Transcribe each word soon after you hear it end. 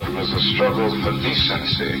was a struggle for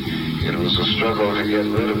decency. It was a struggle to get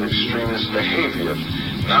rid of extremist behavior.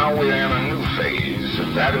 Now we're in a new phase,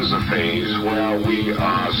 and that is a phase where we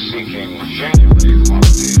are seeking genuine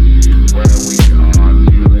equality, where we are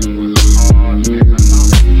dealing with hard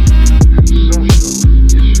economic and social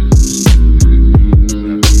issues.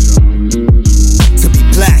 To be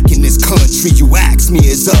black in this country, you ask me,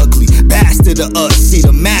 is ugly. Bastard of us, see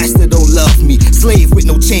the master don't love me. Slave with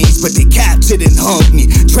no chains, but they captured and hung me.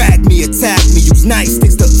 Drag me, attack me, use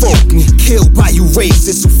nightsticks to folk me. Killed by you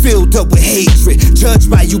racists who filled up with hatred.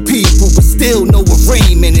 Judged by you people, but still no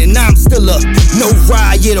arraignment. And I'm still up, no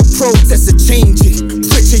riot or protest to change it.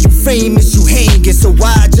 Richer you famous, you hanging, so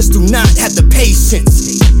I just do not have the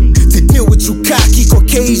patience to deal with you cocky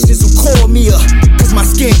Caucasians who call me a. Cause my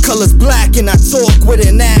skin color's black and I talk with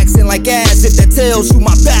an accent like as if that tells you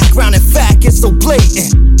my background. In fact, it's so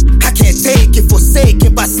blatant. I can't take it,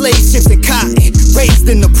 forsaken by slave ships and cotton. Raised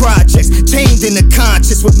in the projects, chained in the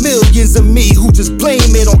conscience, with millions of me who just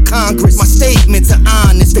blame it on Congress. My statements are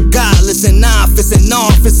honest, the godless in office and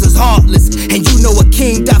officers heartless. And you know a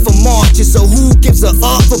king died for marches, so who gives a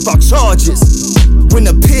fuck about charges? When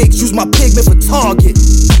the pigs use my pigment for target.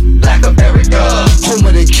 Black America, home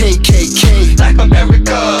of the KKK. Black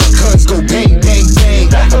America, guns go bang, bang, bang.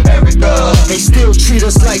 Black America, they still treat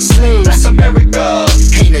us like slaves. Black America,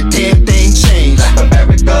 ain't a damn thing changed. Black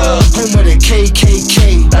America, home of the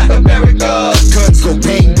KKK. Black America, guns go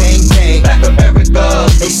bang, bang, bang. Black America,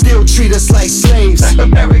 they still treat us like slaves. Black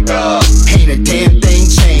America, ain't a damn thing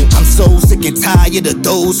changed. I'm so sick and tired of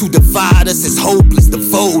those who divide us. It's hopeless, the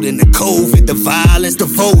vote and the COVID, the violence. The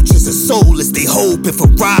vultures are soulless, they hoping for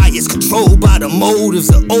riots, controlled by the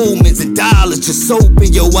motives of omens and dollars. Just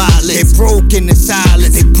open your eyelids. They broken in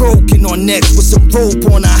silence, they broken on necks with some rope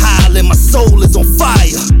on a highland. My soul is on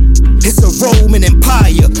fire. It's a Roman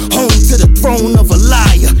empire, home to the throne of a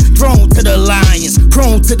liar, thrown to the lions,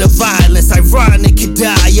 prone to the violence. Ironic could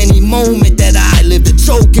die any moment that I live. The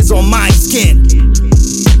choke is on my skin.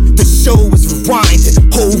 The show is rewinding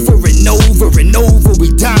over and over and over.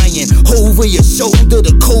 We dying over your shoulder.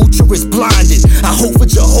 The culture is blinded. I hope for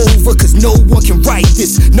Jehovah, cause no one can write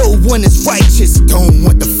this. No one is righteous. Don't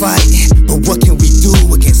want the fight, but what can we do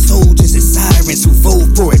against soldiers and sirens who vote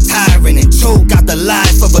for a tyrant and choke out the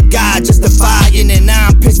life of a guy justifying? And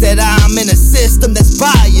I'm pissed that I'm in a system that's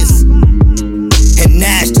biased.